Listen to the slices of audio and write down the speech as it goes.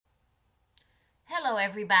Hello,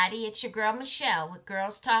 everybody. It's your girl Michelle with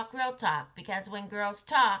Girls Talk Real Talk because when girls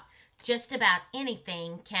talk, just about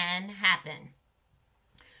anything can happen.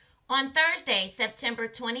 On Thursday, September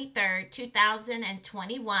 23rd,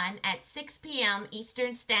 2021, at 6 p.m.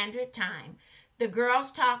 Eastern Standard Time, the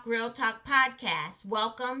Girls Talk Real Talk podcast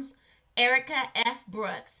welcomes Erica F.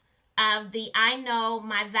 Brooks of the I Know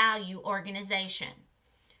My Value organization.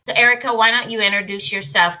 So, Erica, why don't you introduce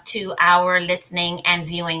yourself to our listening and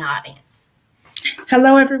viewing audience?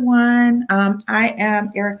 Hello, everyone. I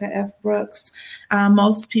am Erica F. Brooks.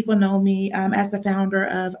 Most people know me as the founder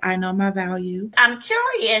of I Know My Value. I'm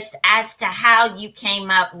curious as to how you came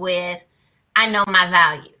up with I Know My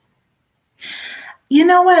Value. You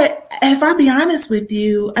know what? If I be honest with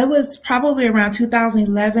you, it was probably around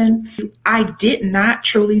 2011. I did not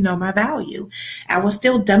truly know my value. I was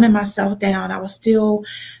still dumbing myself down. I was still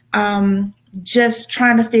just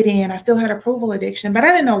trying to fit in. I still had approval addiction, but I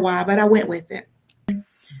didn't know why, but I went with it.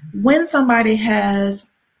 When somebody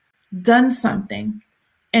has done something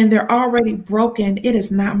and they're already broken, it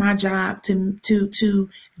is not my job to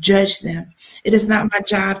judge them. It is not my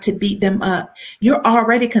job to beat them up. You're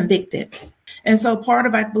already convicted. And so part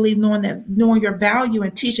of, I believe, knowing your value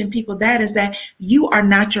and teaching people that is that you are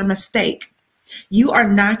not your mistake. You are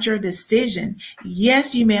not your decision.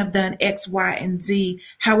 Yes, you may have done X, Y, and Z.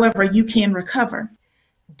 However, you can recover.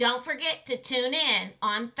 Don't forget to tune in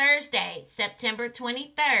on Thursday, September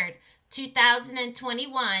 23rd,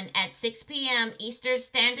 2021 at 6 p.m. Eastern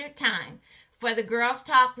Standard Time for the Girls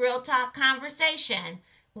Talk Real Talk conversation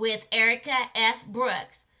with Erica F.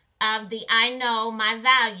 Brooks of the I Know My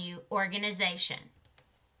Value organization.